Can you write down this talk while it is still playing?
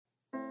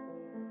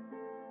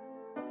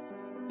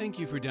Thank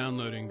you for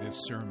downloading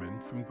this sermon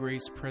from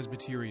Grace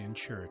Presbyterian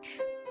Church.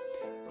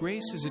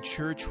 Grace is a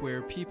church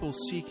where people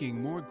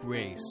seeking more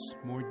grace,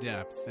 more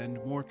depth, and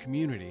more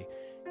community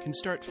can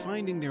start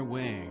finding their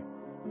way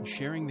and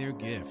sharing their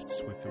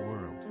gifts with the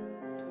world.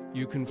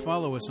 You can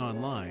follow us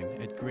online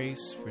at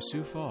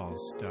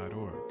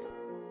graceforsiouxfalls.org.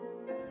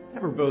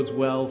 Never bodes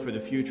well for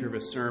the future of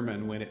a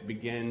sermon when it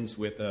begins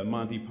with a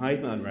Monty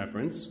Python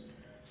reference,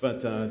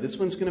 but this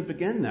one's going to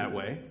begin that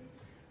way.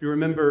 If you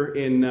remember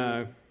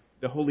in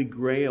the Holy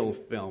Grail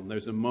film,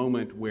 there's a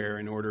moment where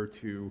in order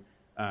to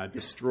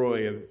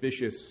destroy a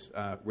vicious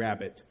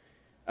rabbit,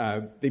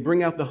 they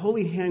bring out the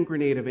holy hand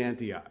grenade of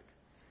Antioch.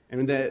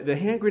 And when the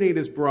hand grenade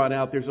is brought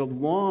out, there's a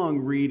long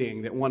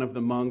reading that one of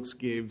the monks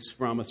gives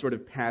from a sort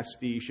of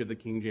pastiche of the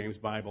King James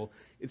Bible.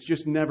 It's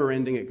just never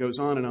ending. It goes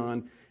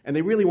on. And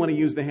they really want to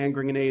use the hand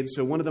grenade,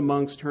 so one of the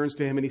monks turns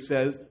to him and he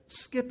says,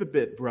 "Skip a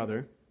bit,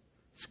 brother.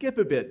 Skip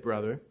a bit,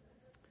 brother."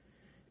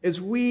 As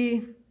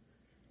we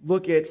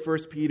look at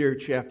 1 Peter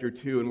chapter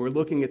 2, and we're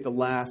looking at the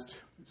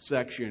last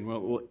section,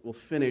 we'll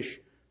finish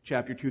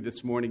chapter 2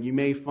 this morning, you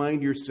may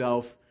find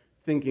yourself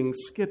thinking,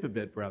 skip a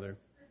bit, brother.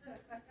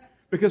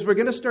 Because we're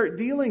going to start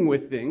dealing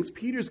with things.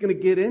 Peter's going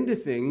to get into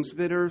things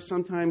that are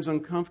sometimes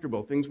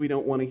uncomfortable, things we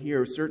don't want to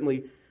hear,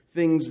 certainly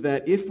things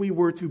that if we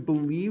were to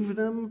believe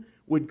them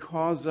would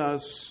cause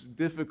us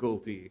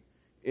difficulty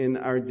in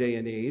our day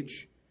and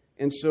age.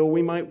 And so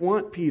we might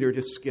want Peter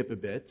to skip a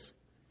bit.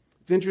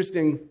 It's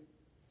interesting.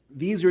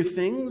 These are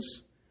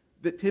things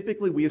that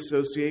typically we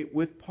associate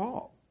with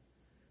Paul.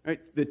 Right?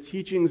 The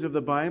teachings of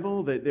the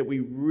Bible that we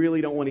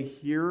really don't want to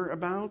hear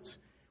about,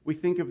 we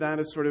think of that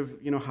as sort of,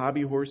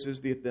 hobby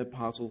horses that the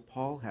Apostle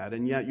Paul had.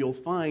 And yet you'll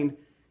find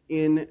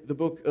in the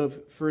book of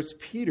 1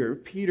 Peter,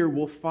 Peter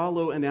will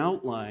follow an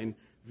outline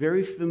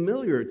very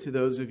familiar to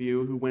those of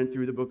you who went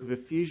through the book of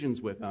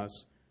Ephesians with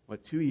us,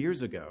 2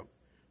 years ago.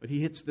 But he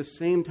hits the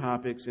same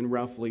topics in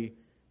roughly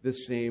the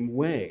same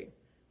way.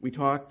 We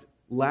talked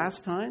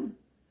last time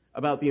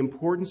about the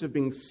importance of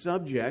being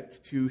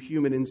subject to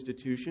human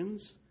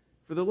institutions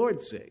for the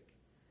Lord's sake.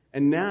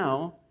 And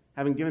now,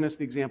 having given us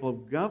the example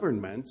of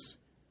governments,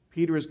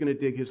 Peter is going to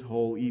dig his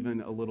hole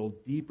even a little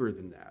deeper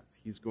than that.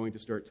 He's going to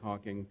start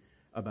talking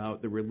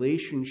about the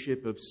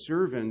relationship of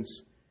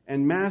servants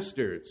and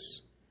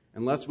masters.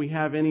 Unless we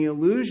have any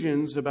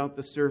illusions about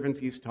the servants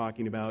he's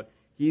talking about,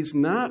 he's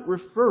not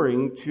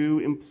referring to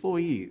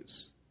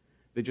employees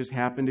that just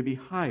happen to be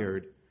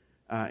hired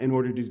in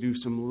order to do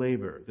some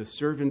labor. The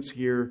servants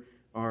here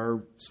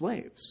are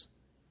slaves.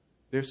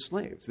 They're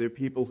slaves. They're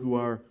people who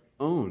are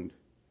owned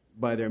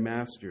by their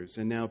masters.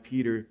 And now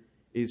Peter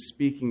is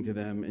speaking to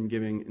them and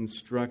giving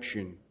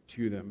instruction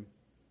to them.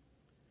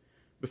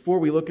 Before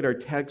we look at our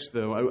text,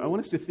 though, I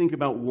want us to think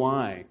about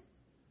why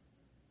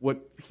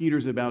what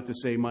Peter's about to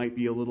say might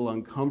be a little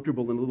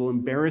uncomfortable and a little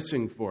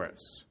embarrassing for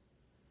us.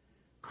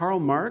 Karl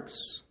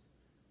Marx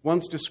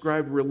once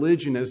described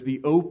religion as the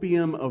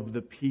opium of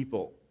the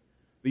people.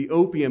 The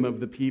opium of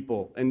the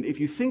people. And if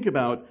you think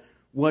about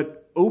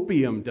what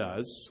opium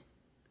does,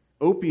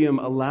 opium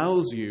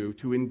allows you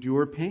to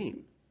endure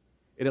pain.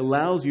 It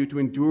allows you to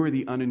endure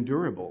the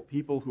unendurable.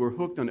 People who are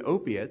hooked on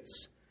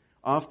opiates,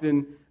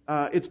 often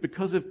it's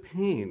because of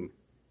pain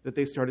that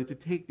they started to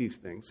take these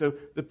things. So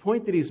the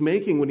point that he's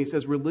making when he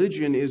says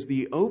religion is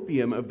the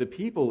opium of the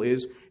people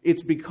is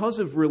it's because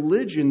of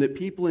religion that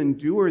people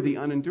endure the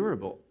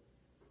unendurable.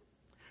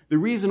 The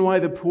reason why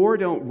the poor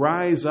don't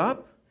rise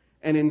up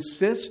and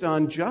insist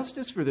on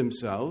justice for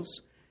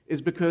themselves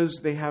is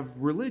because they have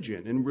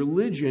religion. And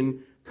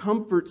religion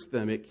comforts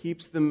them. It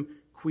keeps them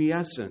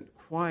quiescent,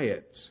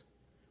 quiet.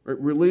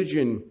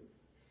 Religion,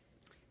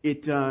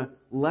 it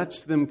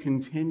lets them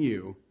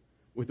continue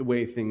with the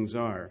way things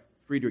are.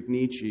 Friedrich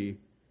Nietzsche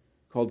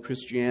called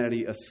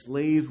Christianity a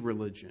slave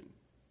religion.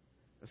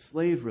 A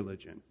slave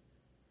religion.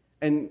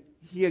 And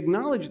he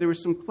acknowledged there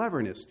was some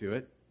cleverness to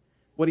it.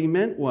 What he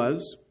meant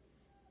was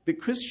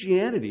that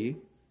Christianity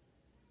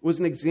was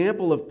an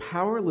example of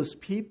powerless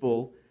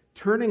people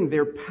turning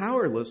their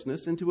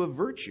powerlessness into a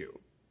virtue.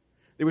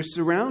 They were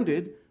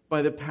surrounded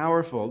by the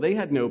powerful. They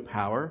had no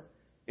power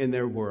in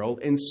their world,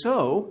 and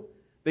so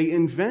they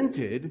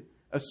invented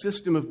a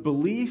system of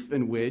belief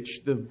in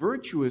which the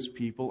virtuous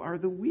people are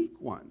the weak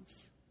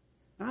ones,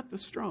 not the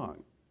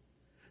strong.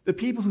 The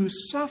people who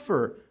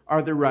suffer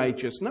are the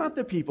righteous, not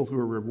the people who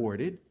are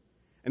rewarded.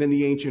 And in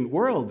the ancient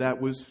world,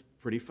 that was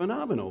pretty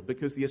phenomenal,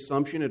 because the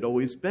assumption had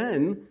always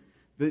been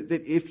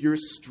that if you're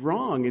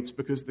strong, it's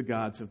because the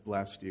gods have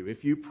blessed you.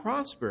 If you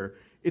prosper,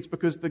 it's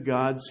because the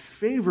gods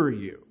favor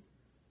you.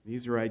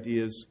 These are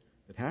ideas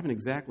that haven't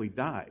exactly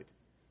died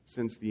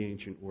since the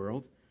ancient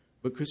world,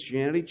 but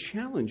Christianity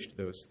challenged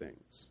those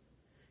things.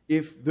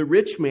 If the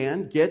rich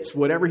man gets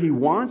whatever he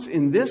wants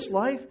in this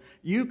life,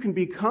 you can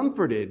be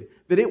comforted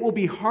that it will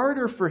be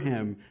harder for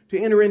him to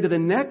enter into the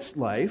next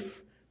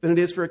life than it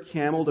is for a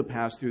camel to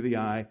pass through the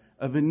eye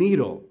of a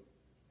needle.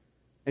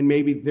 And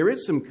maybe there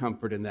is some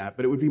comfort in that,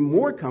 but it would be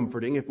more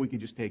comforting if we could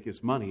just take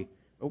his money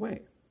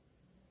away.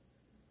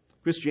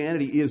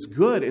 Christianity is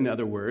good, in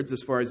other words,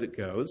 as far as it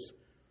goes,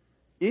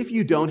 if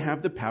you don't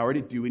have the power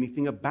to do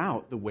anything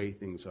about the way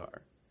things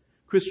are.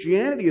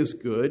 Christianity is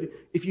good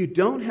if you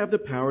don't have the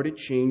power to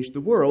change the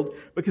world,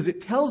 because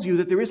it tells you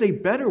that there is a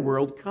better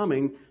world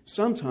coming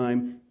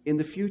sometime in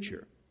the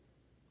future.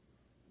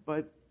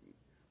 But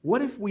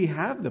what if we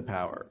have the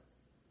power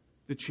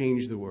to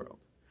change the world?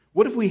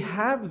 What if we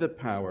have the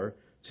power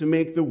to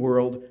make the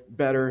world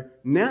better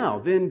now?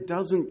 Then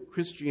doesn't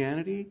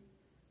Christianity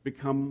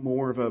become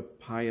more of a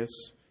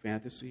pious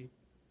fantasy?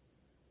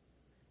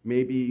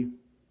 Maybe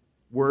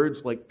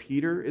words like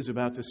Peter is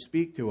about to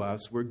speak to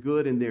us were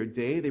good in their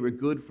day. They were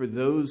good for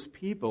those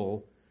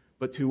people,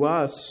 but to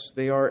us,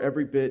 they are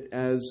every bit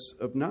as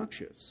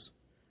obnoxious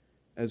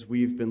as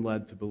we've been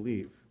led to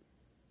believe.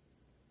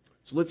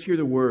 So let's hear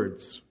the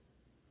words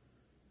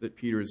that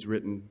Peter has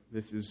written.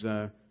 This is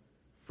 1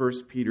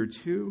 Peter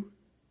 2,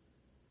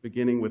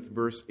 beginning with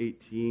verse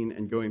 18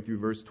 and going through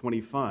verse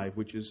 25,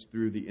 which is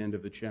through the end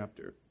of the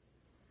chapter.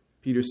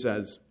 Peter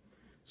says,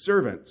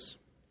 "Servants,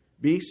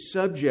 be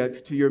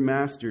subject to your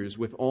masters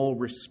with all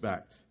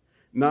respect,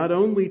 not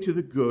only to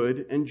the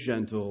good and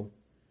gentle,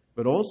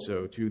 but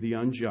also to the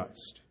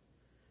unjust.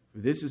 For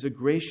this is a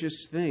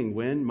gracious thing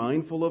when,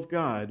 mindful of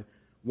God,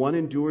 one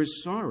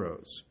endures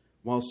sorrows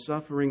while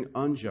suffering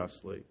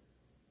unjustly.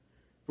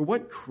 For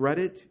what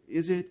credit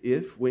is it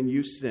if, when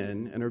you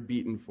sin and are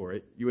beaten for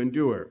it, you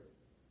endure?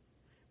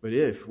 But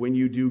if, when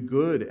you do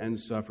good and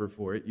suffer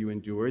for it, you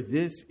endure,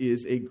 this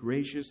is a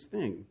gracious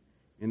thing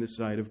in the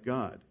sight of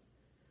God.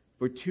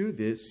 For to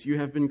this you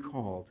have been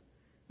called,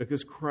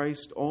 because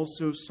Christ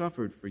also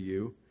suffered for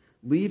you,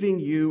 leaving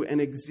you an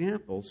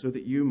example so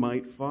that you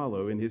might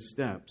follow in his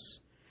steps.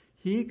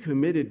 He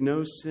committed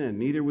no sin,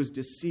 neither was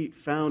deceit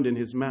found in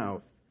his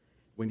mouth.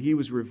 When he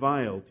was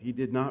reviled, he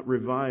did not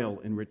revile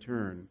in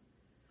return.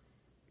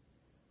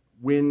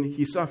 When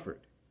he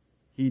suffered,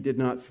 he did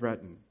not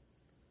threaten,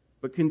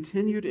 but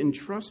continued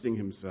entrusting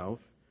himself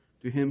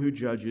to him who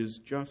judges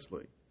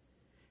justly.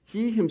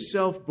 He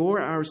himself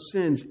bore our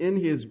sins in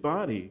his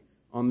body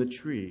on the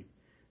tree,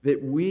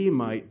 that we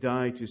might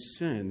die to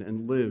sin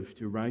and live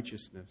to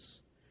righteousness.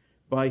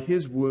 By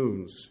his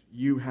wounds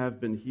you have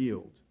been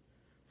healed,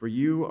 for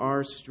you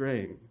were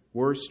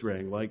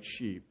straying like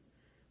sheep,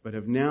 but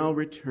have now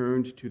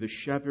returned to the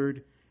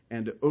shepherd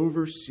and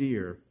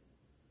overseer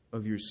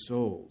of your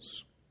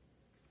souls."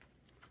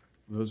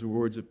 Those are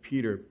words of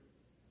Peter.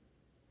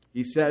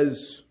 He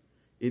says,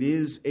 it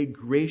is a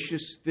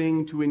gracious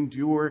thing to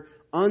endure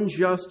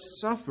unjust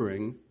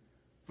suffering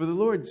for the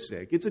Lord's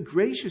sake. It's a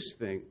gracious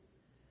thing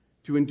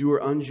to endure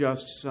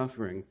unjust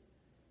suffering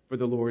for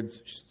the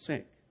Lord's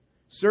sake.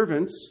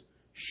 Servants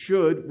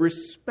should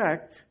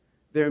respect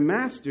their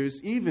masters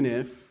even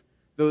if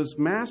those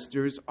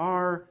masters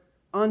are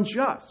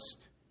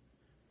unjust,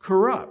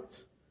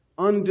 corrupt,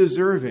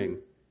 undeserving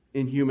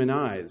in human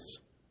eyes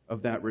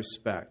of that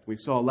respect. We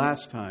saw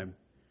last time,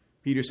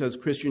 Peter says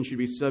Christians should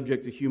be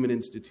subject to human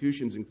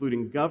institutions,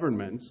 including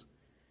governments.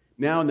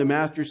 Now in the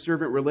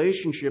master-servant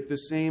relationship, the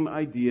same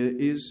idea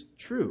is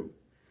true.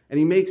 And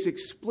he makes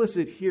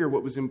explicit here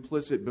what was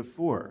implicit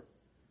before.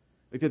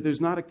 Like that there's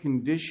not a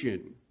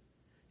condition.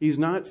 He's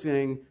not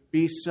saying,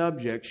 be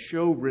subject,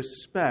 show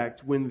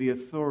respect when the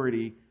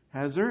authority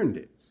has earned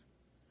it,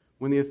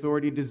 when the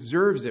authority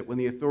deserves it, when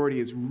the authority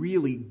is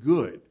really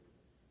good.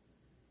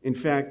 In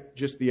fact,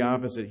 just the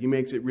opposite. He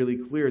makes it really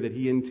clear that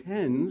he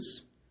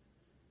intends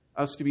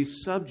us to be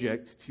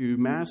subject to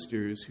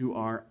masters who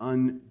are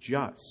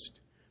unjust.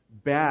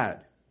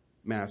 Bad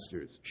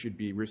masters should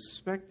be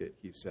respected,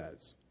 he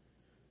says.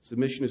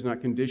 Submission is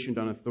not conditioned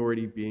on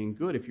authority being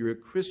good. If you're a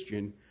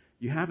Christian,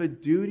 you have a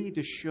duty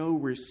to show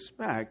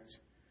respect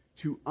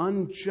to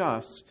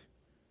unjust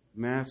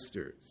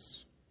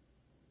masters,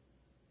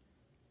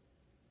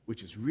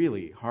 which is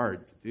really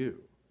hard to do.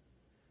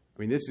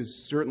 I mean, this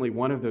is certainly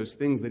one of those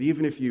things that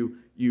even if you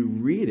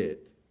read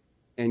it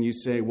and you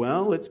say,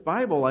 well, it's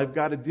Bible, I've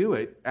got to do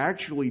it,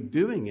 actually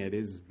doing it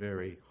is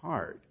very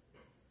hard.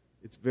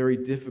 It's very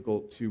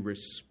difficult to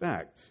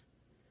respect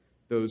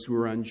those who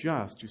are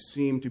unjust, who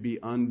seem to be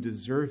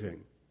undeserving.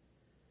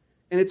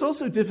 And it's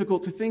also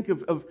difficult to think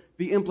of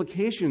the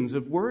implications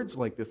of words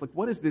like this. Like,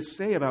 what does this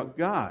say about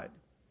God?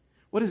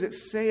 What does it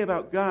say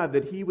about God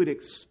that he would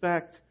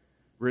expect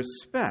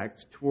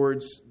respect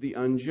towards the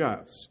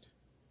unjust?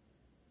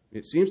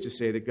 It seems to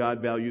say that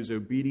God values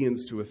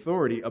obedience to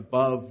authority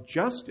above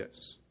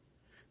justice.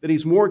 That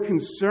he's more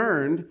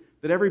concerned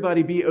that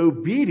everybody be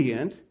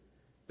obedient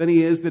than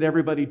he is that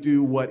everybody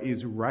do what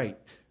is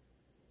right.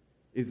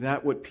 Is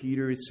that what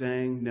Peter is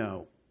saying?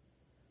 No.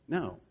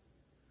 No.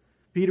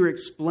 Peter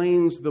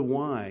explains the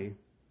why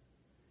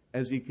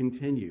as he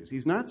continues.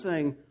 He's not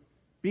saying,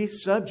 be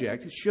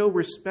subject, show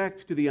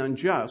respect to the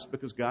unjust,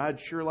 because God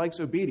sure likes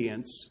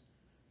obedience,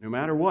 no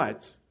matter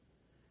what.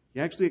 He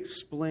actually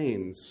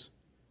explains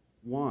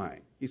why.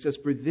 He says,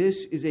 for this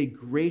is a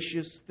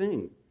gracious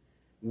thing,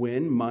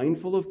 when,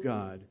 mindful of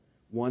God,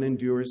 one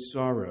endures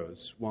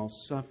sorrows while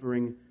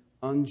suffering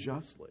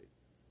unjustly.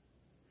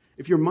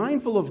 If you're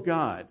mindful of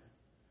God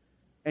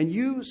and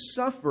you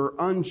suffer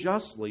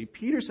unjustly,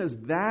 Peter says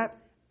that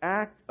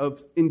act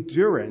of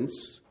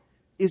endurance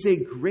is a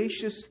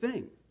gracious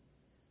thing.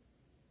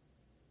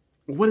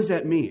 What does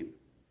that mean?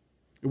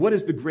 What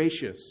is the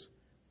gracious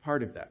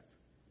part of that?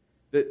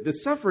 The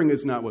suffering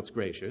is not what's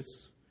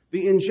gracious.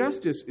 The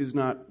injustice is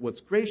not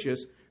what's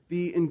gracious.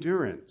 The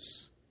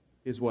endurance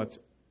is what's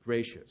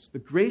gracious. The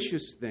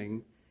gracious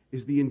thing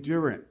is the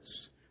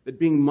endurance. That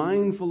being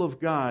mindful of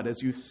God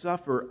as you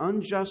suffer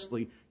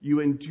unjustly, you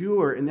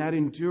endure, and that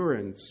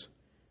endurance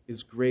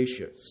is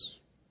gracious.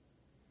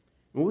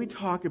 When we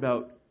talk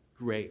about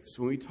grace,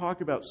 when we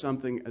talk about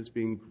something as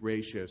being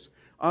gracious,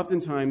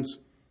 oftentimes,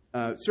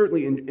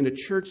 certainly in a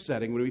church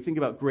setting, when we think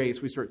about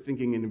grace, we start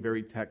thinking in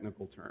very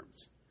technical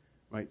terms,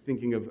 right?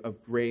 Thinking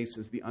of grace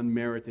as the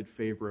unmerited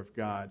favor of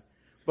God.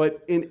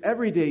 But in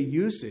everyday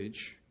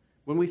usage,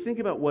 when we think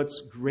about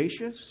what's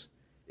gracious,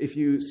 if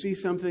you see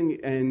something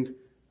and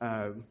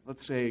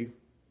let's say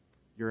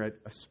you're at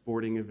a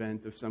sporting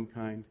event of some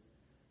kind.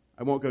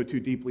 I won't go too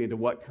deeply into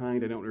what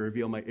kind. I don't want to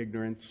reveal my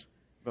ignorance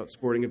about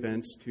sporting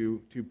events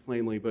too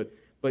plainly. But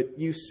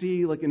you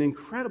see like an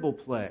incredible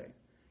play.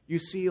 You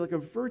see like a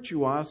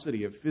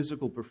virtuosity of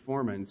physical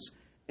performance,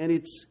 and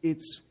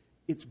it's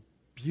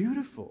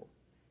beautiful.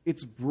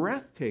 It's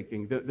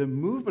breathtaking. The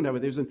movement of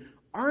it. There's an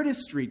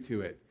artistry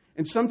to it.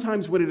 And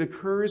sometimes when it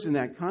occurs in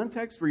that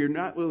context where you're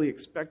not really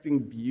expecting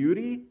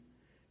beauty,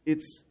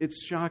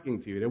 it's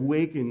shocking to you. It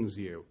awakens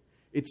you.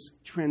 It's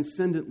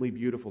transcendently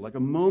beautiful, like a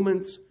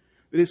moment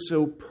that is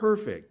so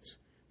perfect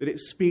that it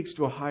speaks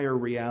to a higher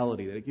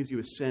reality, that it gives you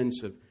a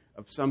sense of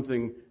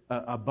something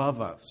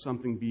above us,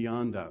 something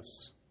beyond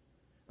us.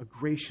 A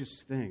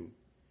gracious thing.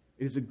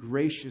 It is a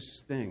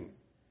gracious thing.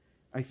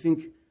 I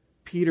think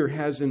Peter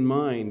has in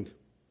mind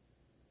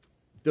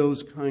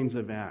those kinds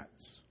of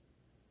acts.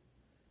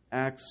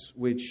 Acts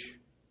which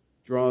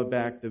draw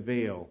back the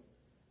veil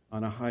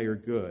on a higher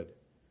good,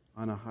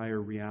 on a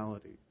higher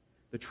reality.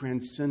 The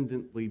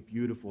transcendently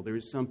beautiful. There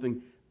is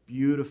something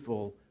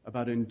beautiful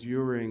about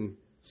enduring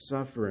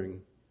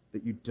suffering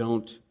that you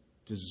don't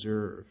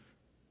deserve.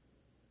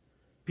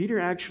 Peter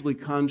actually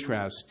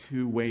contrasts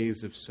two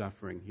ways of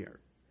suffering here.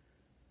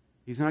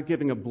 He's not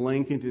giving a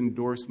blanket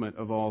endorsement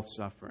of all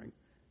suffering.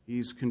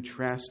 He's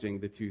contrasting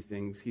the two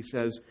things. He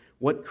says,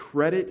 what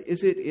credit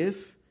is it if,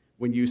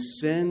 when you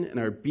sin and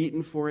are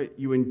beaten for it,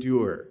 you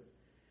endure?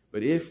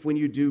 But if, when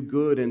you do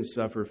good and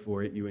suffer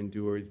for it, you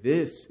endure,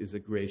 this is a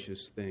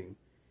gracious thing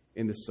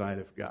in the sight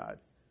of God.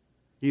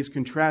 He's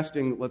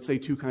contrasting, let's say,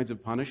 two kinds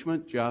of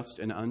punishment, just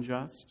and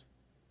unjust.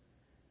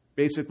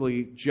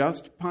 Basically,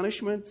 just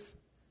punishments,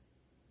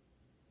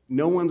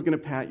 no one's going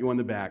to pat you on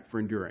the back for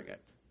enduring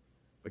it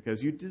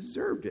because you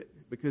deserved it,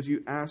 because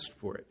you asked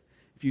for it.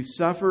 If you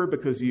suffer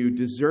because you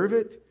deserve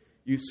it,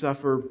 you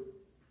suffer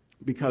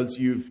because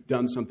you've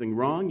done something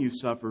wrong, you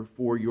suffer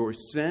for your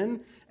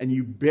sin, and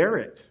you bear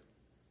it.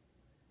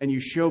 And you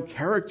show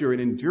character in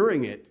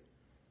enduring it,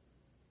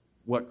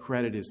 what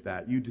credit is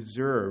that? You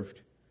deserved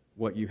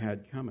what you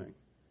had coming.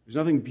 There's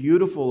nothing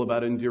beautiful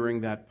about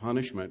enduring that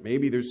punishment.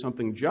 Maybe there's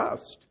something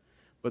just,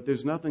 but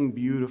there's nothing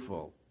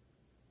beautiful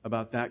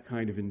about that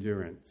kind of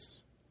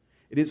endurance.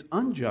 It is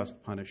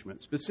unjust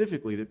punishment,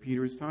 specifically, that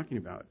Peter is talking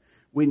about.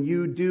 When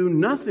you do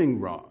nothing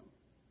wrong,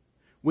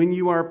 when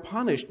you are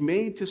punished,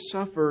 made to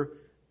suffer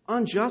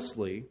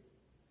unjustly,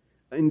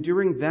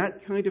 enduring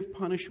that kind of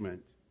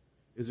punishment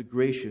is a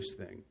gracious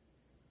thing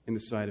in the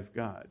sight of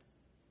God.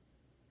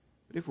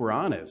 But if we're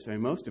honest,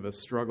 most of us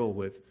struggle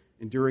with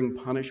enduring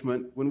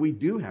punishment when we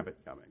do have it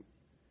coming.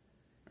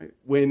 Right?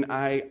 When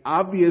I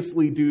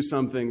obviously do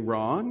something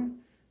wrong,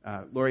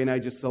 Lori and I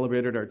just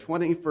celebrated our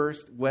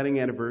 21st wedding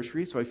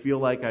anniversary, so I feel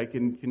like I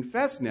can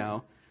confess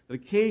now that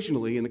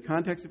occasionally, in the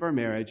context of our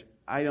marriage,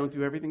 I don't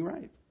do everything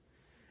right.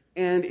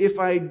 And if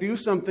I do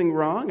something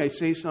wrong, I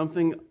say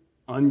something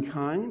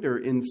unkind or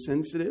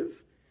insensitive,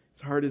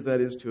 as hard as that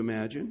is to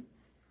imagine,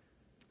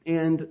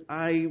 and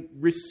I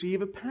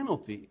receive a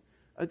penalty.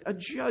 A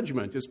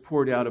judgment is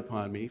poured out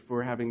upon me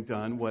for having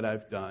done what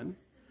I've done.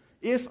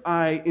 If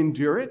I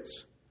endure it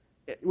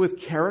with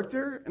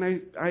character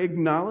and I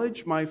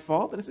acknowledge my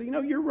fault and I say,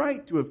 you're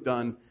right to have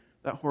done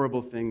that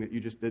horrible thing that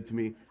you just did to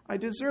me. I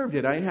deserved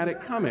it. I had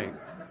it coming.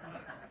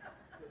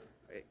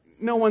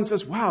 No one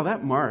says, wow,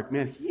 that Mark,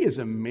 man, he is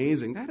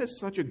amazing. That is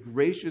such a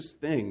gracious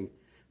thing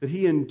that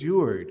he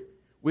endured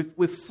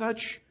with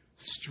such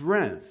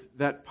strength,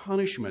 that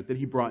punishment that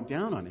he brought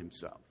down on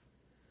himself.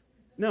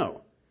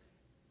 No.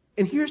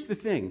 And here's the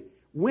thing.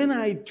 When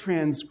I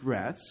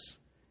transgress,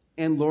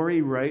 and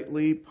Lori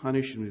rightly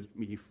punishes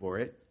me for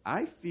it,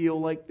 I feel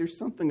like there's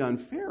something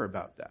unfair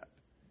about that.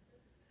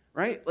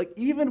 Right? Like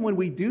even when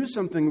we do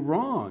something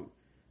wrong,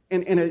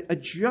 and a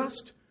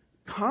just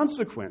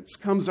consequence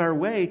comes our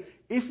way,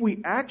 if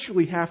we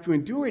actually have to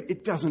endure it,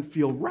 it doesn't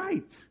feel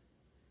right.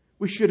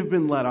 We should have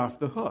been let off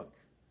the hook.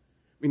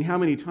 I mean, how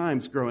many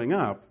times growing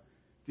up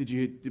did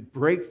you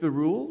break the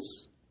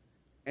rules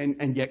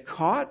and get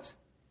caught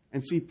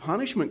and see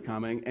punishment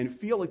coming and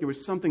feel like there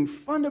was something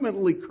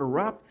fundamentally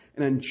corrupt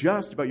and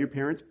unjust about your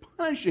parents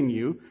punishing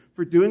you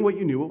for doing what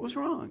you knew was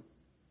wrong?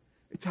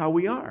 It's how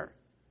we are.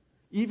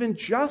 Even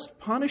just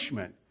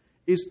punishment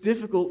is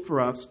difficult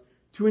for us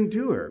to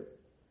endure.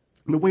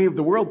 In the way of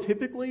the world,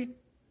 typically,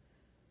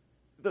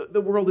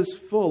 the world is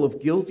full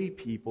of guilty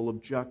people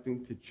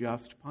objecting to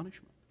just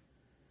punishment.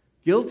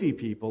 Guilty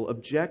people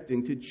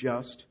objecting to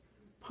just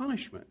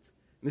punishment.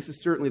 And this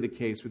is certainly the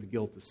case where the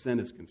guilt of sin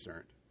is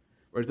concerned.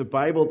 Whereas the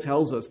Bible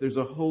tells us there's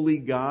a holy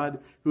God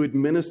who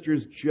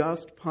administers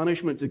just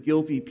punishment to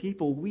guilty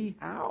people, we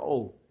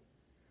howl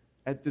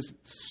at this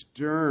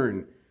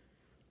stern,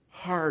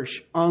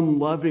 harsh,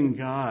 unloving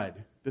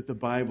God that the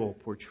Bible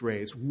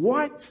portrays.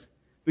 What?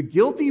 The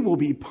guilty will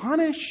be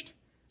punished?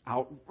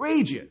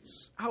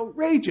 Outrageous.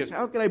 Outrageous.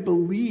 How can I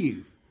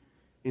believe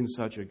in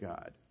such a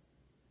God?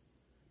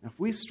 Now, if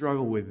we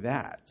struggle with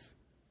that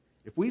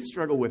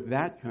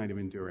kind of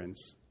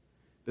endurance,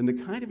 then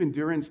the kind of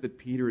endurance that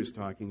Peter is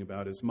talking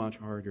about is much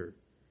harder.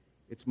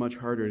 It's much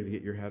harder to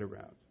get your head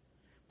around.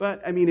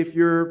 But, if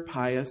you're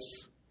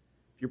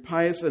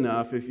pious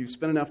enough, if you've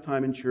spent enough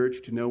time in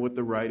church to know what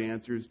the right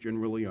answers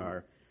generally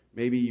are,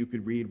 maybe you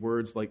could read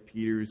words like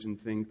Peter's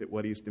and think that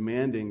what he's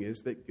demanding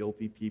is that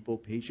guilty people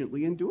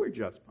patiently endure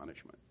just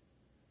punishment.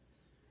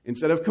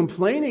 Instead of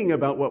complaining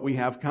about what we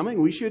have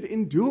coming, we should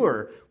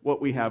endure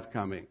what we have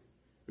coming.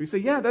 We say,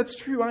 yeah, that's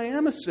true. I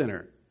am a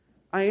sinner.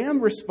 I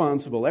am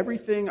responsible.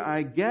 Everything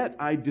I get,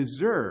 I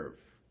deserve.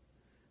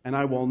 And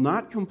I will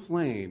not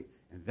complain.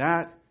 And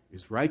that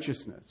is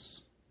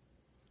righteousness.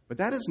 But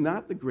that is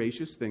not the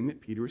gracious thing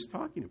that Peter is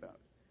talking about.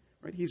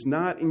 Right? He's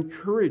not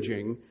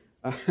encouraging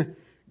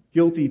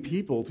guilty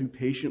people to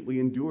patiently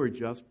endure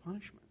just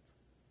punishment.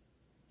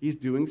 He's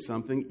doing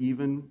something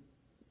even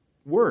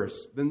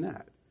worse than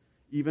that,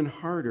 even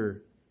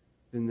harder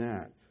than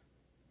that.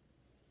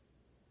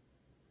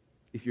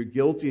 If you're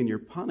guilty and you're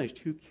punished,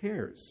 who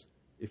cares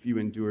if you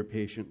endure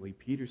patiently?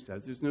 Peter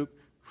says there's no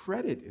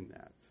credit in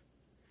that.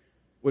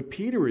 What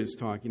Peter is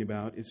talking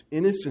about is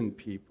innocent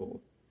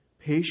people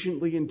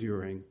patiently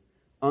enduring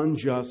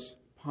unjust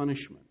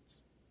punishment.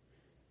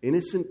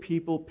 Innocent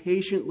people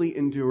patiently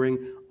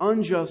enduring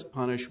unjust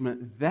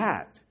punishment,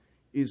 that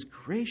is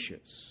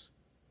gracious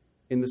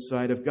in the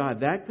sight of God.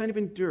 That kind of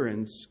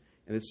endurance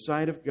in the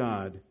sight of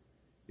God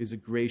is a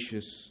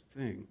gracious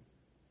thing.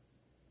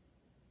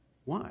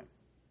 Why?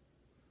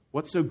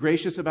 What's so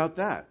gracious about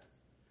that?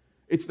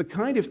 It's the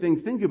kind of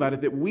thing, think about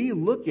it, that we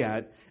look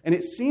at, and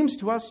it seems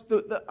to us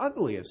the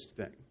ugliest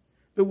thing.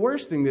 The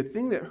worst thing, the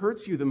thing that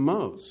hurts you the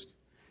most,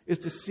 is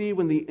to see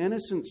when the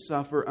innocent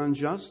suffer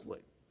unjustly.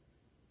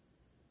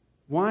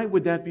 Why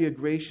would that be a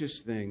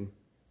gracious thing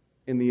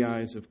in the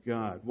eyes of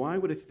God? Why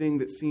would a thing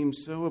that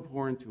seems so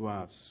abhorrent to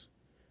us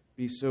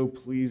be so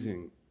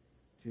pleasing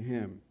to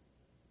Him?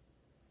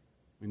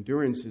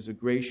 Endurance is a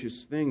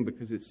gracious thing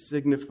because it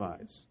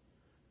signifies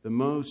the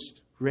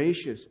most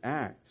gracious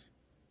act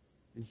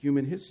in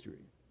human history.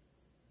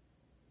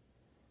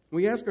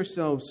 We ask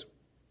ourselves,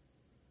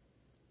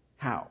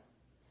 how?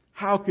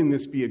 How can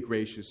this be a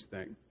gracious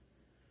thing?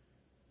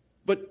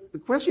 But the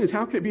question is,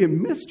 how can it be a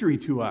mystery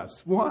to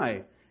us?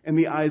 Why? In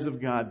the eyes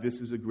of God, this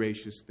is a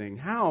gracious thing.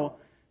 How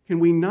can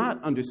we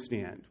not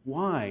understand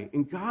why,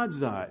 in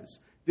God's eyes,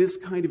 this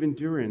kind of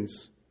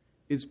endurance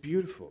is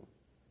beautiful?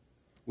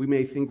 We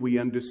may think we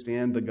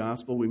understand the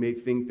gospel. We may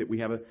think that we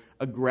have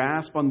a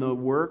grasp on the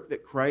work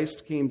that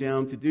Christ came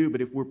down to do.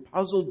 But if we're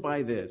puzzled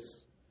by this,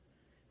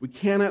 we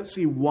cannot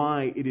see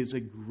why it is a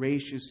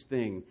gracious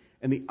thing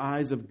in the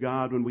eyes of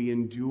God when we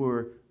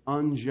endure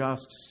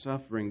unjust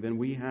suffering. Then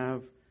we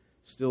have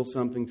still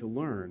something to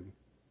learn.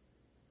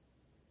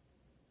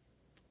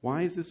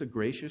 Why is this a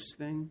gracious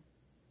thing?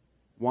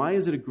 Why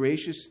is it a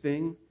gracious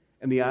thing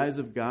in the eyes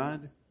of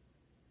God?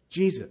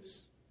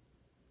 Jesus.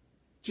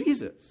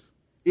 Jesus.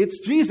 It's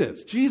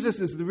Jesus. Jesus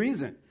is the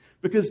reason.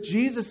 Because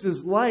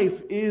Jesus'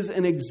 life is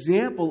an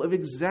example of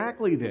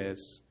exactly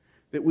this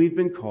that we've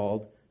been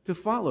called to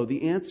follow.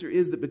 The answer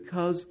is that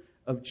because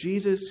of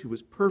Jesus, who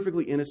was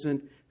perfectly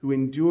innocent, who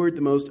endured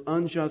the most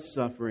unjust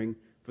suffering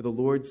for the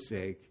Lord's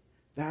sake,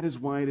 that is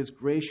why it is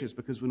gracious.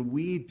 Because when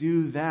we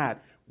do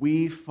that,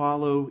 we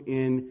follow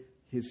in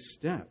His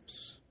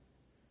steps.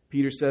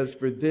 Peter says,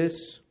 for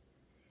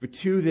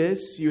to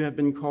this you have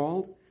been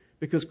called,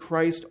 because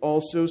Christ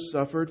also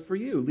suffered for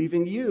you,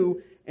 leaving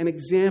you an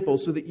example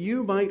so that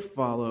you might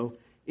follow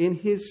in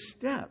His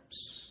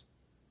steps.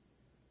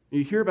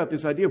 You hear about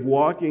this idea of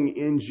walking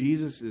in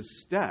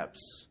Jesus'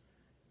 steps.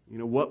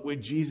 What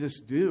would Jesus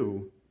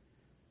do?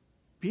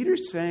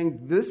 Peter's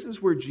saying this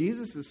is where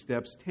Jesus'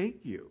 steps take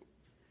you.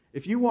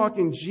 If you walk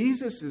in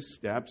Jesus'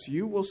 steps,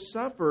 you will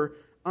suffer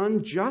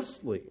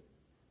unjustly.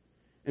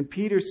 And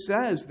Peter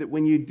says that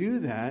when you do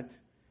that,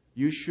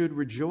 you should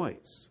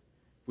rejoice.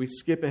 If we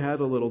skip ahead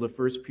a little to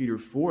 1 Peter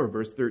 4,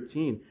 verse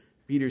 13,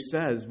 Peter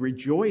says,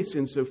 rejoice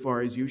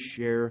insofar as you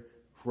share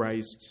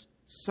Christ's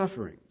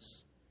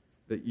sufferings,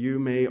 that you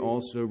may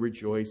also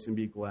rejoice and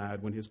be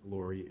glad when His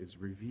glory is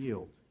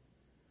revealed.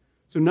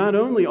 So not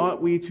only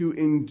ought we to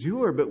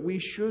endure, but we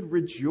should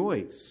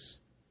rejoice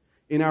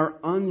in our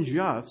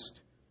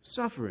unjust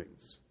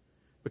sufferings,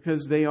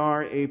 because they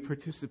are a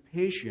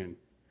participation,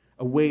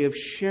 a way of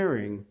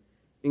sharing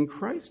in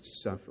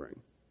Christ's suffering.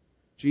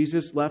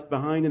 Jesus left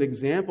behind an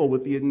example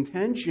with the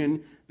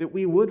intention that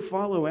we would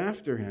follow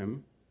after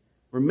Him,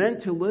 We're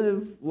meant to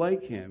live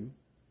like him.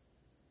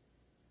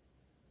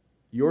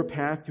 Your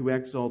path to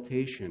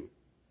exaltation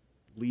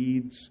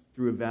leads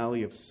through a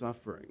valley of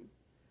suffering,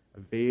 a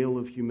vale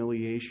of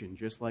humiliation,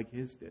 just like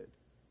his did.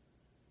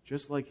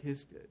 Just like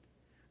his did.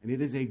 And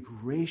it is a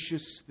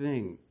gracious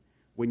thing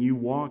when you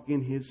walk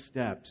in his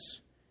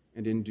steps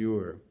and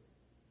endure.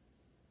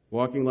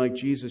 Walking like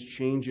Jesus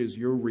changes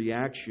your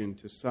reaction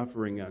to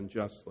suffering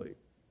unjustly.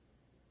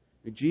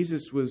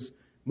 Jesus was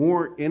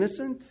more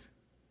innocent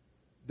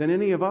than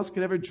any of us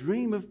could ever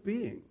dream of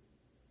being.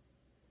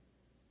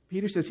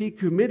 Peter says he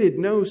committed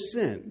no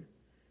sin,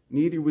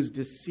 neither was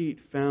deceit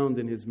found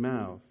in his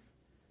mouth.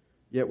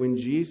 Yet when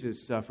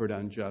Jesus suffered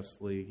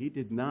unjustly, he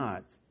did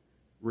not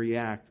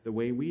react the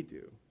way we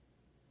do.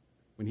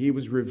 When he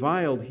was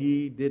reviled,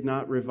 he did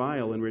not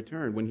revile in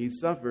return. When he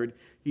suffered,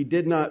 he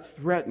did not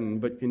threaten,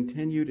 but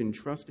continued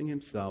entrusting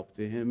himself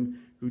to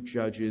him who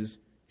judges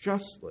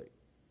justly.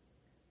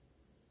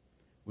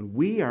 When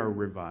we are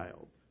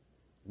reviled,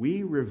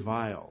 we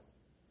revile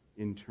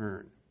in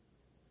turn.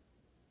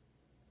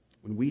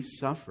 When we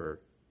suffer,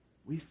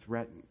 we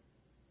threaten.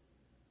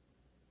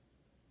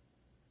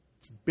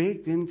 It's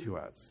baked into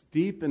us,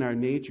 deep in our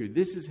nature.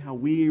 This is how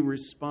we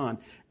respond.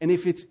 And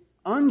if it's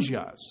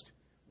unjust,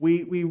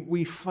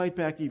 we fight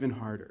back even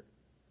harder.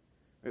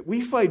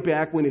 We fight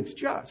back when it's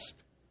just.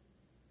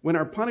 When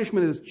our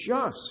punishment is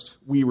just,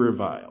 we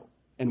revile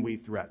and we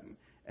threaten.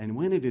 And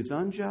when it is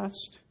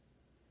unjust,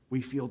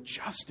 we feel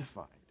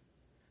justified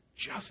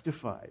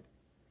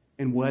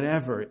in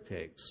whatever it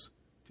takes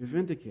to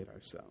vindicate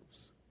ourselves.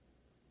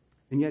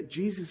 And yet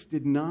Jesus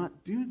did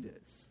not do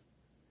this.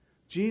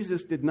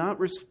 Jesus did not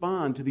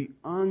respond to the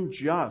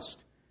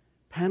unjust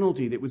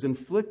penalty that was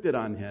inflicted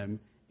on him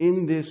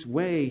in this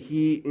way.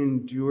 He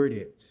endured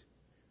it,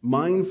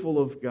 mindful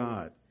of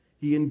God.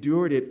 He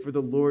endured it for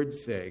the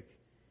Lord's sake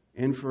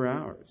and for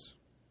ours.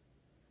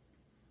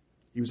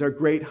 He was our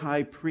great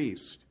high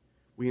priest.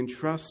 We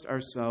entrust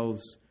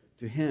ourselves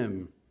to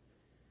him.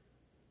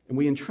 And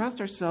we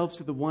entrust ourselves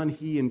to the one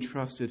he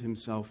entrusted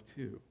himself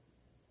to.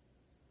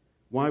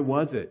 Why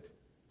was it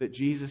that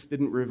Jesus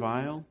didn't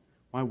revile?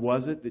 Why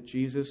was it that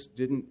Jesus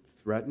didn't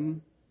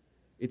threaten?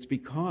 It's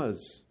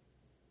because,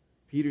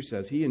 Peter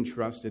says, he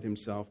entrusted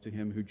himself to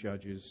him who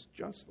judges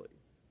justly.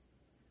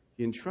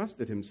 He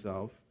entrusted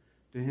himself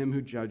to him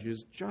who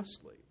judges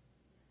justly.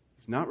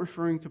 He's not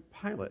referring to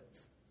Pilate,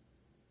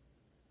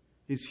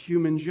 his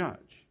human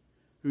judge,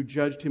 who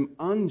judged him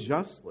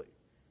unjustly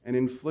and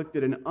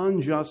inflicted an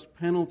unjust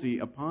penalty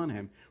upon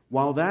him.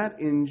 While that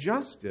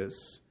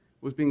injustice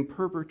was being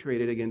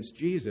perpetrated against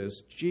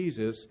Jesus,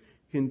 Jesus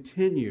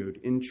continued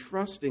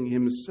entrusting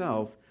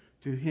himself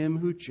to him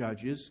who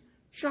judges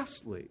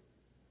justly.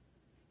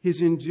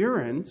 His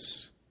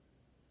endurance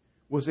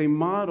was a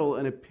model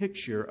and a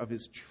picture of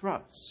his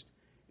trust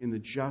in the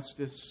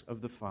justice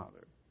of the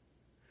Father.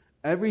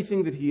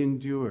 Everything that he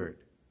endured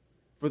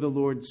for the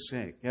Lord's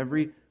sake,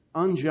 every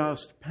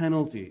unjust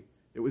penalty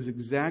that was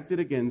exacted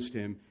against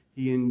him,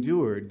 he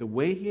endured the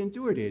way he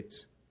endured it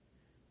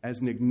as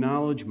an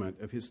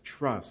acknowledgement of his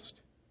trust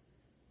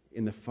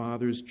in the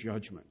Father's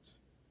judgment.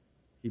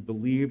 He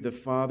believed the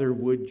Father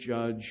would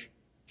judge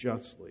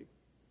justly.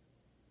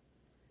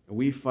 And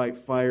we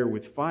fight fire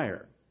with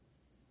fire.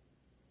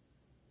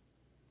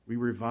 We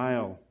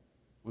revile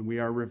when we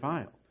are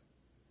reviled.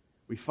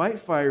 We fight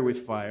fire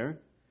with fire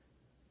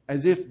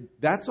as if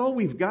that's all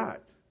we've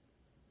got.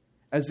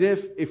 As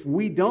if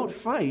we don't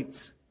fight,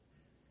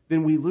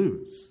 then we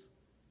lose.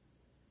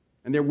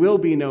 And there will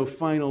be no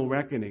final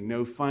reckoning,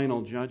 no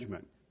final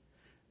judgment.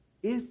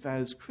 If,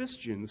 as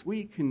Christians,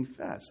 we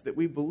confess that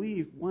we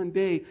believe one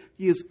day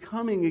he is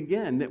coming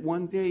again, that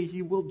one day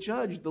he will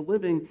judge the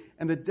living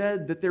and the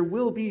dead, that there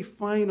will be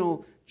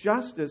final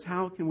justice,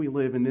 how can we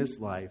live in this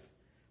life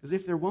as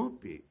if there won't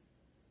be?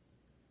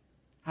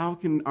 How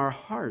can our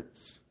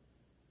hearts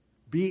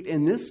beat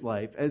in this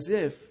life as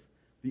if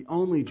the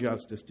only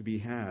justice to be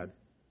had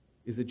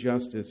is a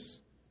justice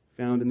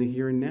found in the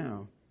here and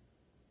now?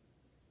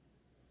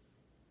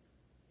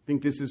 I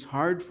think this is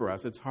hard for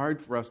us. It's hard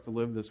for us to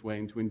live this way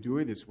and to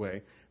endure this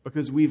way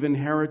because we've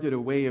inherited a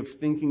way of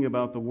thinking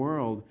about the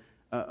world,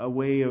 a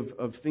way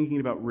of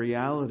thinking about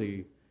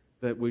reality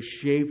that was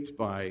shaped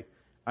by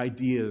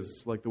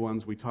ideas like the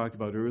ones we talked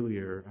about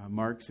earlier,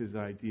 Marx's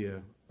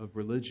idea of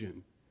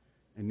religion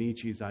and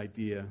Nietzsche's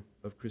idea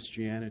of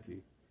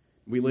Christianity.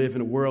 We live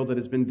in a world that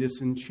has been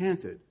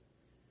disenchanted,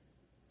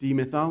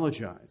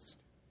 demythologized.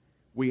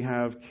 We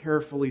have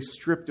carefully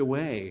stripped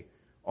away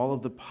all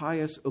of the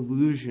pious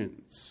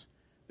illusions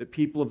that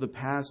people of the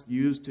past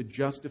used to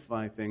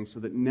justify things so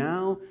that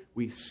now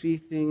we see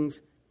things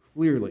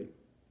clearly.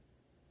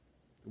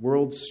 The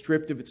world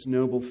stripped of its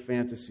noble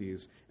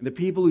fantasies. And the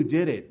people who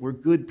did it were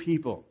good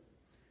people.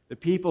 The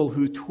people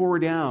who tore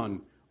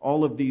down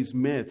all of these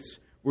myths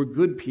were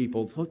good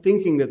people,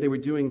 thinking that they were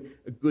doing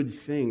a good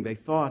thing. They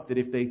thought that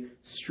if they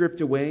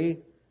stripped away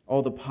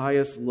all the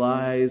pious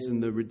lies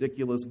and the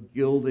ridiculous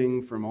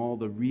gilding from all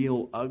the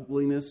real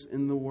ugliness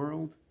in the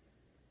world,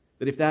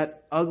 that if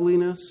that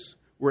ugliness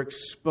were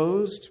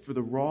exposed for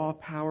the raw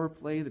power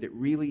play that it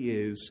really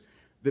is,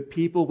 that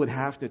people would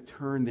have to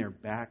turn their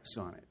backs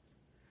on it.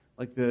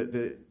 Like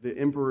the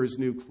emperor's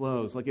new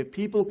clothes. Like if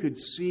people could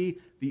see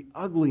the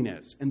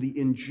ugliness and the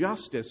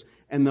injustice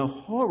and the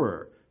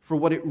horror for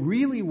what it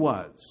really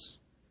was,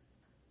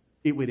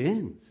 it would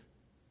end.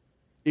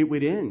 It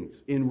would end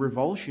in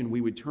revulsion.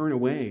 We would turn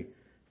away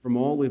from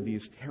all of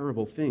these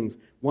terrible things.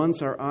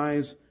 Once our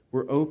eyes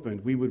were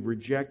opened, we would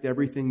reject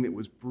everything that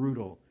was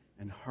brutal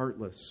and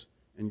heartless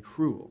and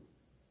cruel.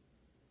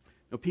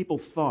 Now, people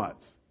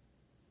thought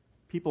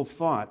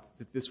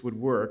that this would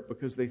work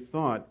because they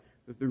thought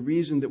that the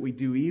reason that we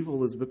do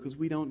evil is because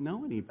we don't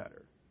know any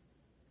better.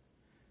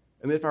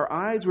 And if our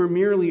eyes were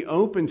merely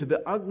open to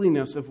the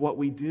ugliness of what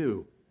we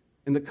do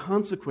and the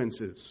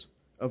consequences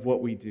of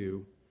what we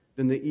do,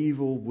 then the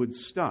evil would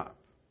stop.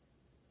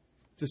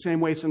 It's the same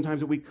way sometimes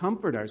that we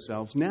comfort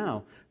ourselves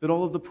now that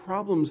all of the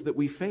problems that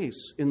we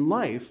face in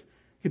life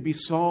could be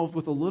solved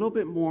with a little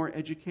bit more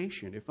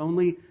education. If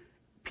only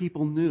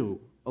people knew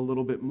a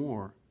little bit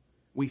more.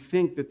 We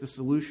think that the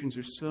solutions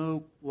are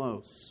so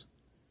close.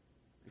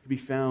 It can be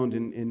found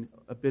in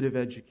a bit of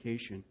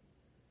education.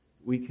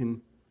 We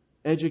can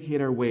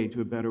educate our way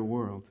to a better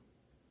world.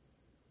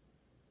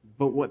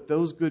 But what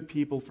those good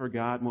people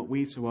forgot, and what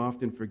we so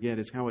often forget,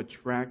 is how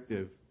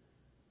attractive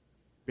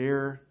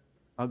bare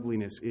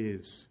ugliness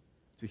is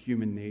to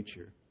human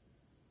nature.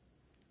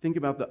 Think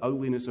about the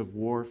ugliness of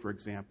war, for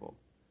example.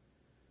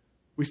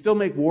 We still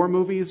make war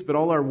movies, but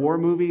all our war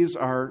movies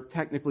are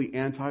technically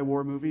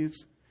anti-war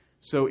movies.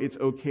 So it's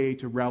okay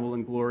to revel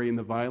in glory in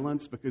the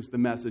violence because the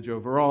message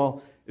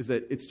overall is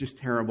that it's just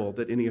terrible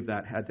that any of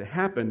that had to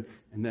happen,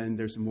 and then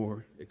there's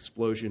more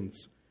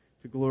explosions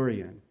to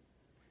glory in.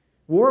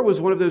 War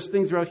was one of those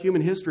things throughout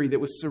human history that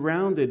was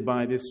surrounded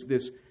by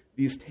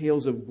these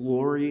tales of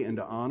glory and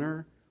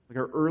honor. Like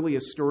our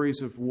earliest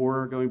stories of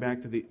war, going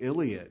back to the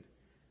Iliad,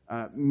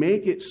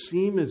 make it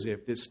seem as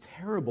if this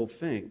terrible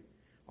thing,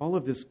 all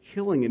of this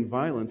killing and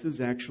violence, is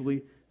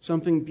actually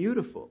something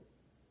beautiful.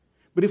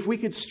 But if we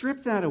could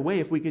strip that away,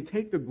 if we could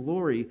take the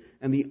glory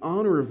and the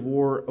honor of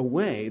war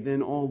away,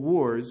 then all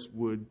wars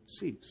would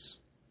cease.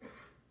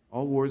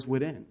 All wars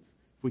would end.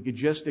 If we could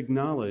just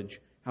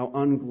acknowledge how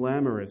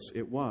unglamorous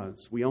it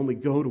was. We only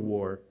go to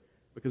war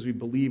because we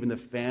believe in the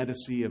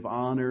fantasy of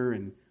honor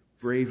and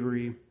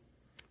bravery.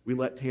 We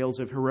let tales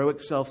of heroic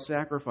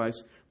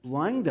self-sacrifice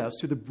blind us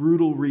to the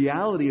brutal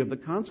reality of the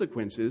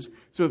consequences.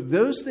 So if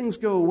those things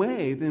go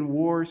away, then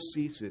war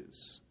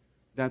ceases.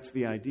 That's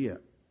the idea.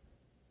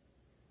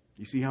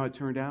 You see how it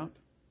turned out?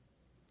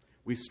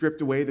 We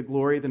stripped away the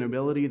glory, the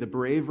nobility, the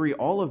bravery,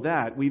 all of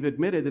that. We've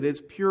admitted that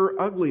it's pure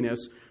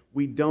ugliness.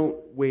 We don't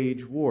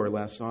wage war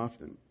less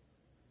often.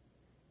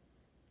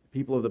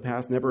 People of the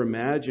past never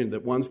imagined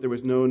that once there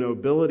was no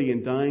nobility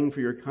in dying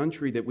for your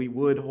country, that we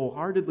would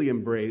wholeheartedly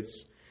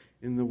embrace,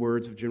 in the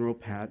words of General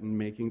Patton,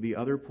 making the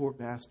other poor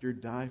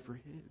bastard die for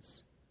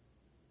his.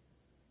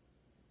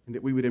 And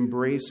that we would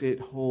embrace it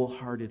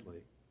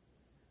wholeheartedly.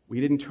 We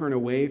didn't turn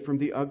away from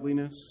the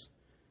ugliness.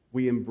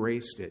 We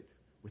embraced it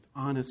with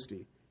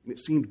honesty. And it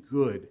seemed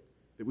good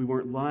that we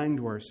weren't lying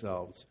to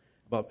ourselves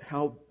about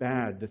how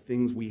bad the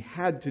things we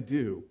had to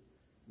do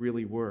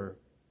really were.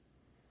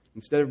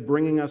 Instead of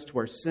bringing us to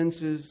our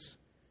senses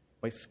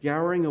by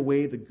scouring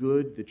away the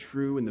good, the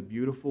true, and the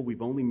beautiful,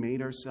 we've only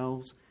made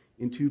ourselves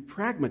into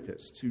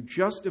pragmatists who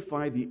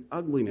justify the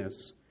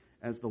ugliness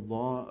as the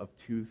law of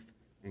tooth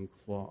and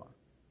claw.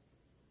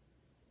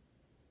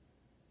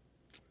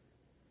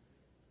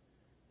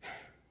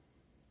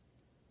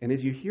 And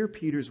as you hear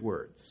Peter's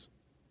words,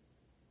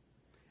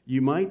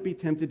 you might be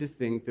tempted to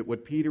think that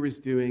what Peter is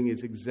doing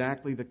is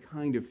exactly the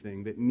kind of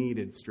thing that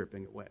needed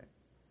stripping away.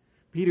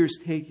 Peter's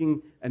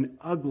taking an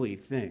ugly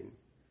thing,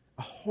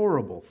 a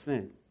horrible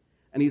thing,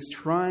 and he's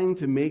trying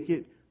to make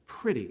it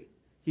pretty.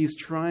 He's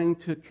trying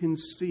to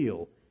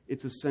conceal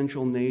its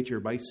essential nature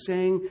by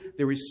saying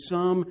there is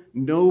some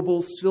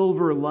noble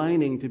silver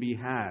lining to be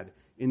had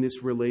in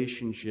this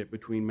relationship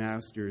between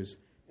masters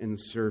and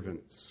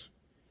servants.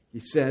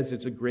 He says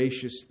it's a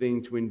gracious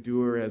thing to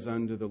endure as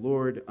unto the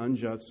Lord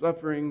unjust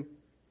suffering,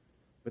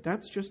 but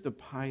that's just a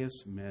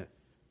pious myth.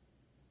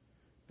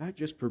 That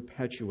just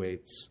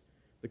perpetuates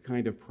the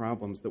kind of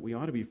problems that we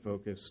ought to be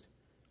focused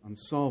on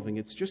solving.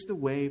 It's just a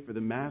way for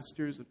the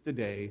masters of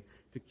today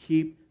to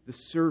keep the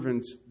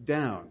servants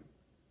down.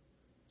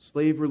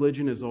 Slave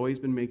religion has always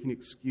been making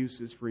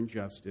excuses for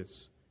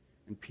injustice,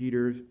 and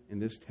Peter, in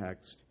this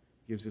text,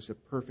 gives us a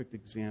perfect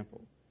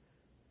example.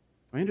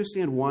 I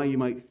understand why you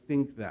might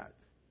think that,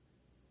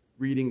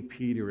 reading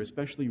Peter,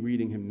 especially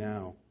reading him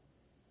now.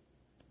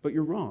 But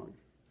you're wrong.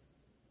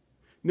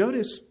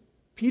 Notice,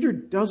 Peter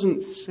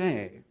doesn't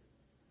say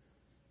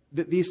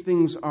that these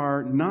things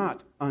are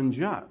not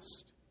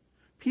unjust.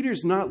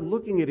 Peter's not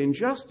looking at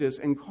injustice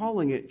and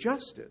calling it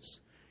justice.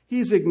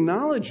 He's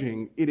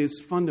acknowledging it is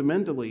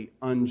fundamentally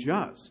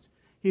unjust.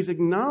 He's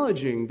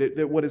acknowledging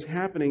that what is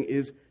happening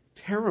is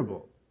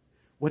terrible.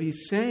 What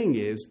he's saying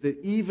is that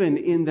even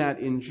in that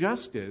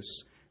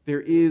injustice,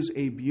 there is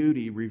a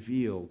beauty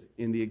revealed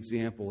in the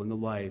example, in the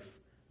life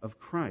of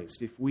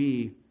Christ. If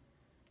we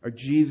are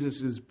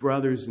Jesus'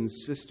 brothers and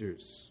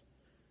sisters,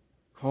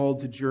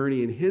 called to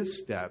journey in his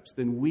steps,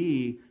 then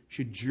we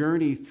should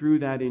journey through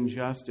that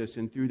injustice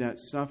and through that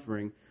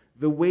suffering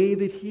the way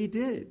that he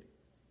did.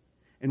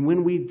 And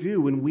when we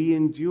do, when we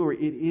endure,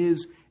 it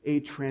is a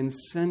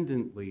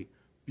transcendently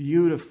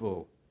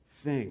beautiful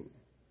thing.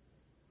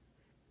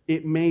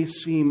 It may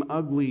seem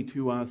ugly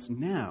to us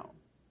now,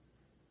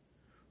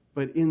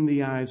 but in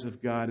the eyes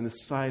of God, in the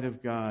sight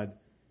of God,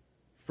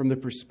 from the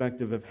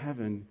perspective of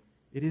heaven,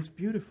 it is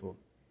beautiful.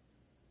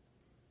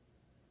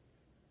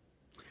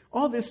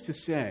 All this to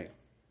say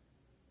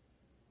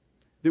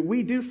that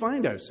we do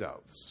find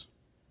ourselves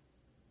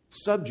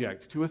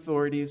subject to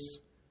authorities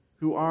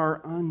who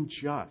are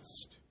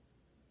unjust.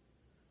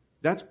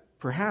 That's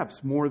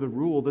perhaps more the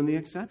rule than the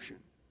exception.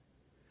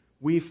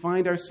 We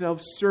find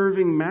ourselves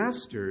serving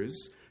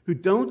masters who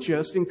don't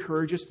just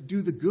encourage us to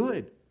do the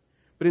good,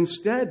 but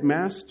instead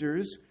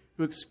masters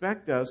who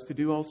expect us to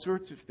do all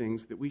sorts of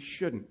things that we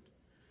shouldn't.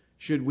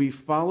 Should we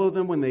follow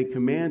them when they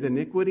command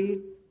iniquity,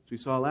 as we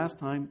saw last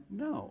time?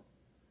 No.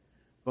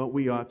 But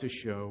we ought to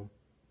show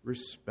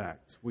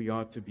respect. We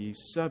ought to be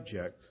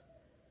subject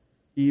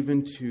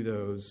even to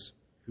those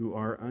who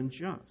are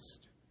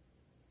unjust.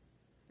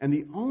 And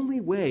the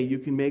only way you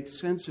can make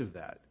sense of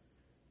that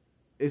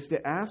is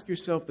to ask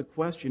yourself the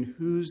question,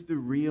 who's the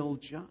real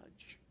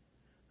judge?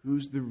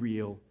 Who's the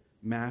real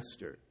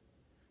master?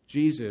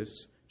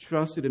 Jesus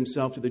trusted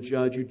himself to the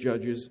judge who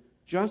judges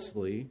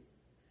justly,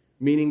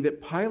 meaning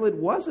that Pilate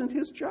wasn't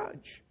his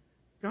judge.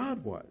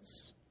 God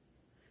was.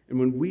 And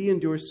when we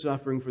endure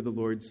suffering for the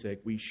Lord's sake,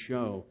 we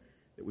show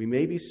that we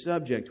may be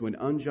subject to an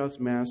unjust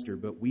master,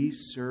 but we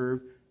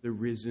serve the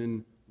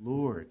risen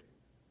Lord.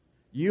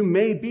 You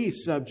may be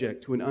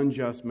subject to an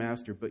unjust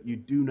master, but you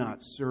do not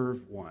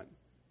serve one.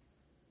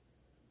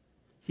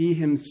 He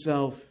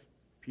himself,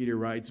 Peter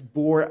writes,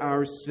 bore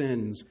our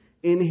sins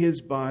in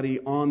his body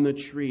on the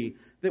tree,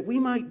 that we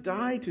might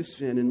die to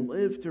sin and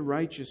live to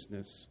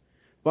righteousness.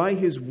 By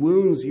his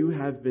wounds you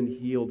have been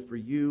healed, for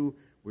you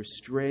were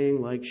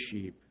straying like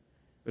sheep,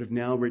 but have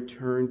now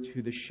returned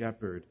to the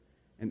shepherd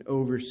and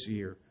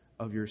overseer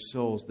of your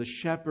souls. The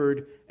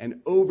shepherd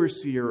and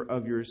overseer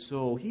of your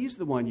soul. He's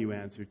the one you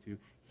answer to.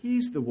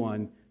 He's the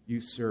one you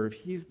serve.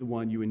 He's the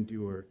one you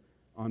endure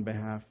on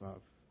behalf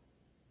of.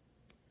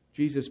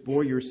 Jesus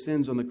bore your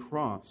sins on the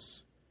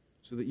cross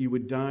so that you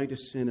would die to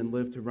sin and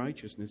live to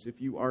righteousness.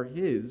 If you are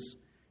his,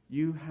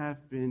 you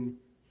have been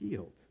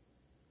healed.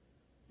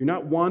 You're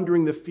not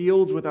wandering the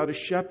fields without a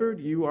shepherd.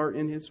 You are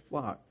in his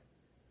flock.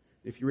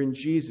 If you're in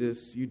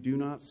Jesus, you do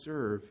not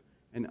serve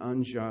an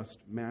unjust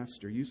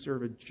master. You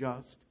serve a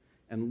just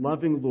and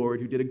loving Lord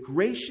who did a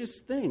gracious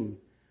thing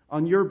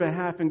on your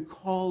behalf and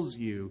calls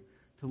you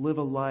to live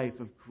a life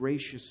of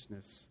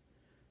graciousness,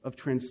 of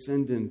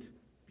transcendent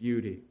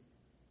beauty.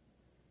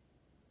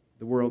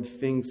 The world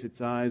thinks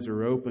its eyes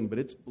are open, but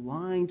it's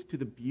blind to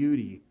the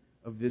beauty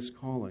of this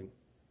calling.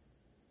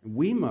 And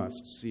we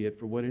must see it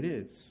for what it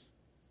is.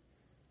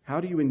 How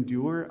do you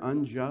endure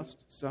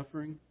unjust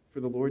suffering for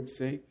the Lord's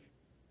sake?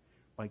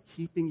 By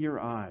keeping your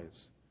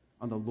eyes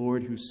on the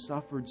Lord who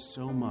suffered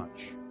so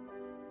much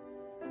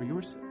for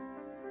your sake.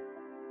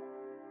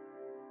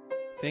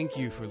 Thank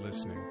you for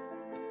listening.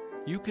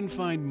 You can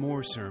find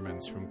more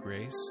sermons from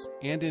Grace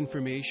and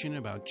information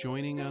about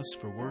joining us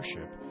for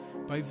worship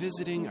by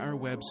visiting our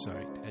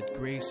website at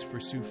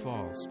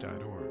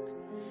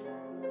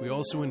graceforsiouxfalls.org. We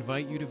also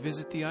invite you to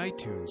visit the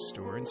iTunes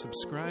store and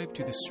subscribe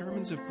to the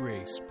Sermons of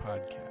Grace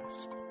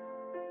podcast.